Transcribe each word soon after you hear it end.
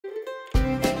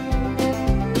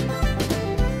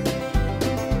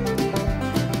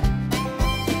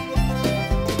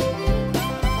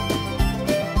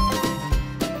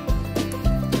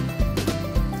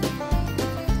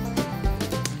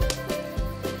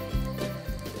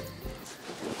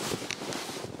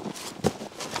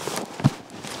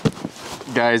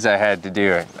Guys, I had to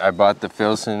do it. I bought the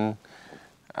Filson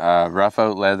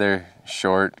Roughout leather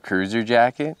short cruiser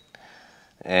jacket,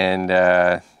 and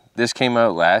this came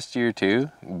out last year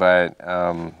too, but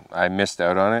I missed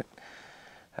out on it.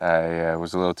 I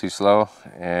was a little too slow,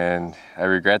 and I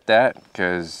regret that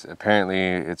because apparently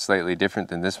it's slightly different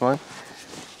than this one.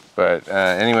 But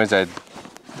anyways, I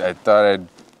thought I'd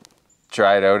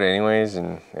try it out anyways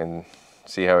and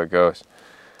see how it goes.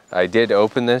 I did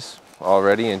open this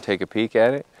already and take a peek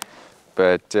at it,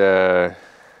 but I'll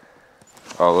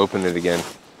open it again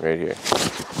right here.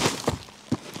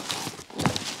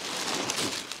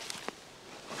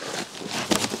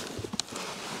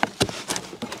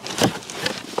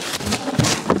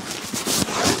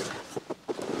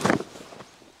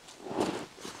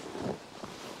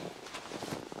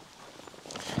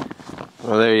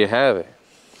 Well, there you have it.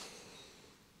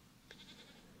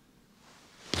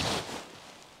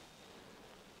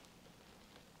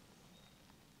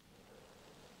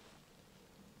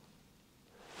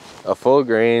 A full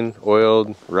grain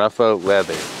oiled Roughout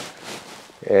leather,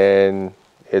 and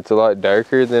it's a lot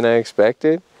darker than I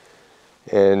expected,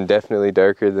 and definitely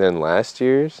darker than last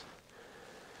year's.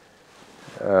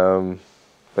 But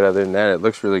other than that, it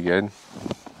looks really good.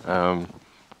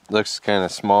 Looks kind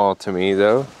of small to me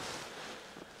though,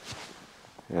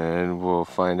 and we'll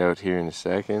find out here in a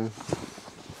second.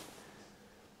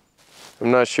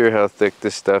 I'm not sure how thick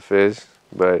this stuff is,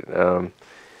 but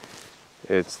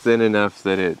it's thin enough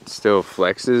that it still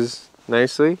flexes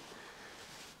nicely.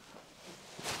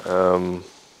 I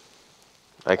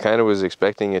kind of was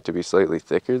expecting it to be slightly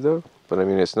thicker though, but I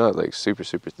mean it's not like super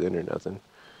thin or nothing.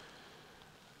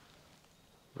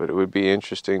 But it would be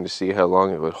interesting to see how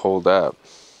long it would hold up.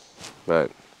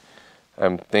 But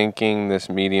I'm thinking this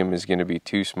medium is going to be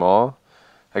too small.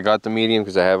 I got the medium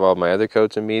because I have all my other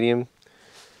coats in medium.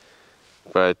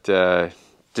 But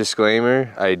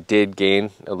disclaimer, I did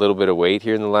gain a little bit of weight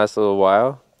here in the last little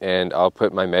while, and I'll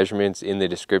put my measurements in the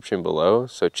description below,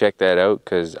 so check that out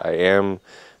because I am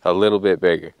a little bit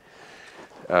bigger.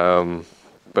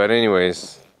 But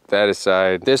anyways, that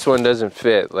aside, this one doesn't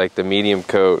fit like the medium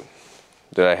coat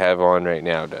that I have on right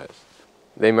now does.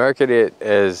 They market it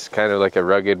as kind of like a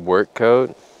rugged work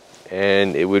coat,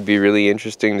 and it would be really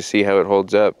interesting to see how it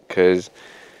holds up because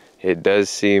it does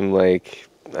seem like,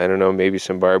 I don't know, maybe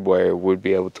some barbed wire would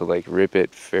be able to like rip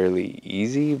it fairly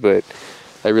easy, but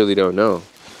I really don't know.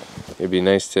 It'd be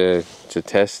nice to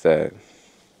test that,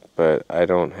 but I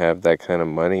don't have that kind of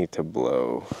money to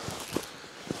blow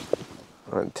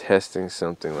on testing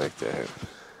something like that.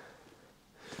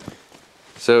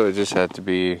 So it just had to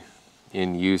be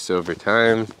in use over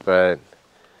time, but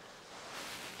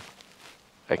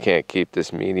I can't keep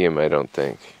this medium, I don't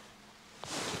think.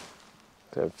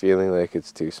 I'm feeling like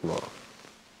it's too small.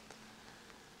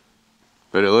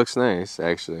 But it looks nice,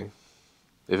 actually.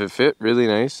 If it fit really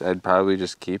nice, I'd probably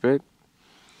just keep it,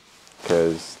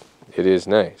 because it is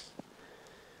nice.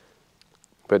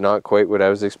 But not quite what I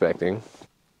was expecting.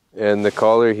 And the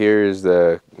collar here is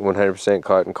the 100%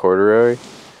 cotton corduroy,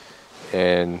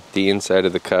 and the inside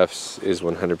of the cuffs is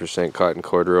 100% cotton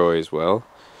corduroy as well.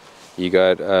 You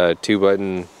got a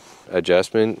 2-button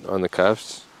adjustment on the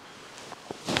cuffs.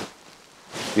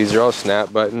 These are all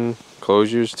snap button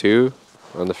closures too,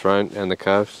 on the front and the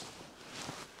cuffs.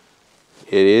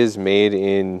 It is made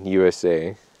in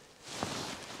USA.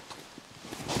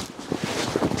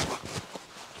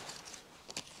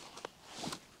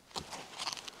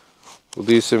 We'll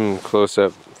do some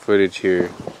close-up footage here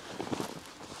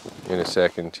in a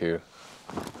second too.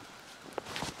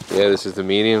 Yeah, this is the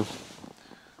medium.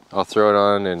 I'll throw it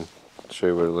on and show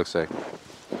you what it looks like.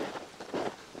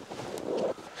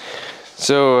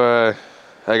 So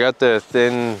I got the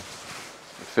thin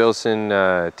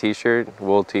Filson t-shirt,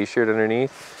 wool t-shirt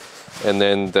underneath, and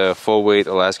then the full weight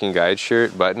Alaskan Guide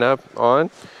shirt button up on,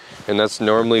 and that's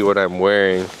normally what I'm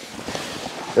wearing.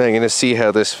 And I'm gonna see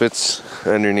how this fits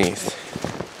underneath.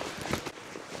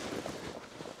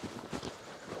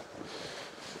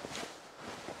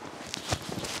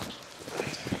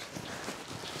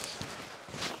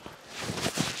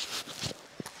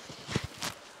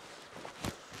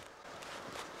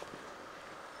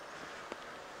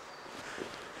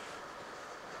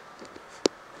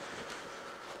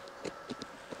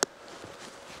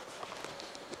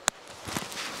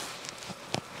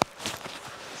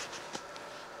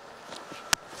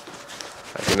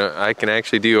 I can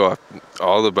actually do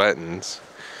all the buttons.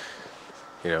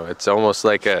 You know, it's almost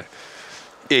like a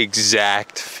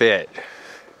exact fit.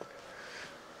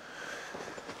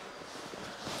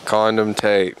 Condom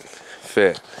tight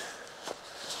fit.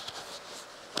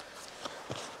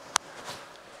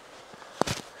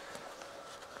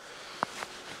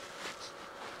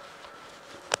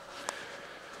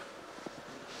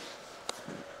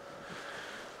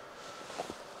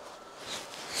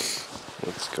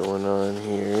 What's going on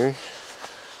here?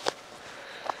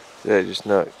 Did I just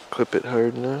not clip it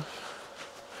hard enough?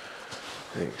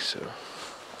 I think so.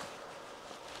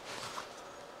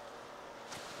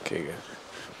 Okay, good.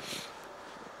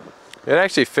 It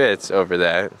actually fits over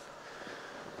that.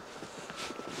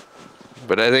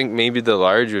 But I think maybe the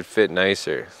large would fit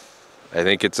nicer. I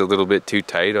think it's a little bit too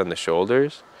tight on the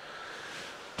shoulders.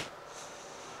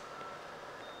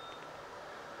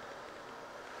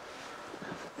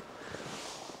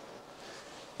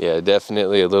 Yeah,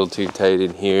 definitely a little too tight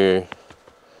in here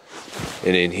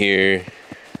and in here.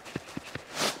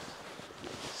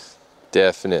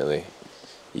 Definitely.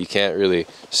 You can't really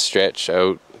stretch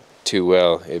out too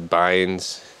well. It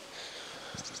binds.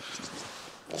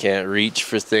 Can't reach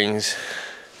for things.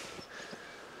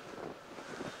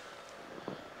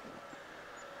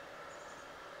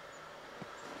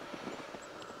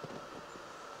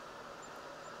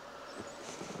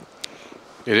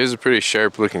 It is a pretty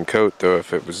sharp looking coat though,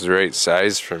 if it was the right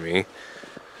size for me.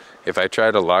 If I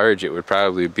tried a large, it would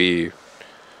probably be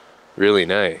really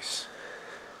nice.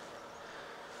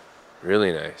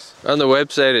 Really nice. On the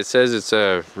website it says it's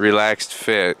a relaxed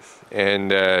fit,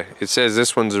 and it says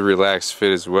this one's a relaxed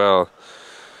fit as well.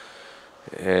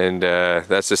 And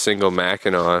that's a single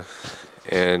Mackinac,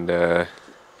 and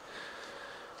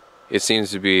it seems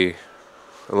to be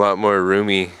a lot more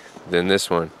roomy than this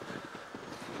one.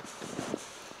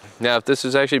 Now, if this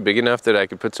was actually big enough that I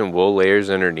could put some wool layers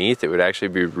underneath, it would actually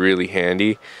be really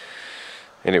handy.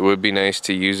 And it would be nice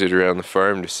to use it around the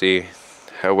farm to see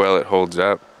how well it holds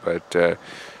up. But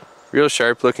real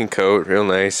sharp looking coat, real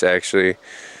nice actually.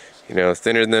 You know,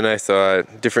 thinner than I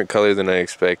thought, different color than I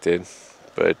expected,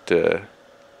 but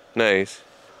nice.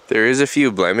 There is a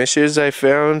few blemishes I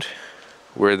found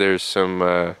where there's some,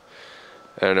 I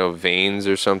don't know, veins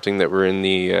or something that were in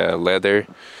the leather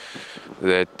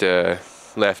that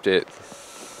left it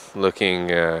looking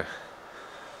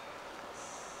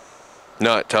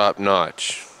not top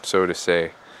notch, so to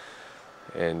say.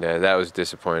 And that was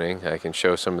disappointing. I can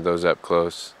show some of those up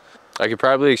close. I could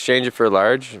probably exchange it for a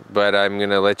large, but I'm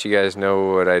gonna let you guys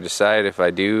know what I decide. If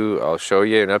I do, I'll show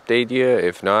you and update you.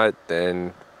 If not,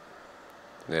 then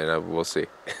we'll see.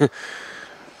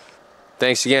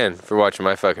 Thanks again for watching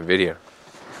my fucking video.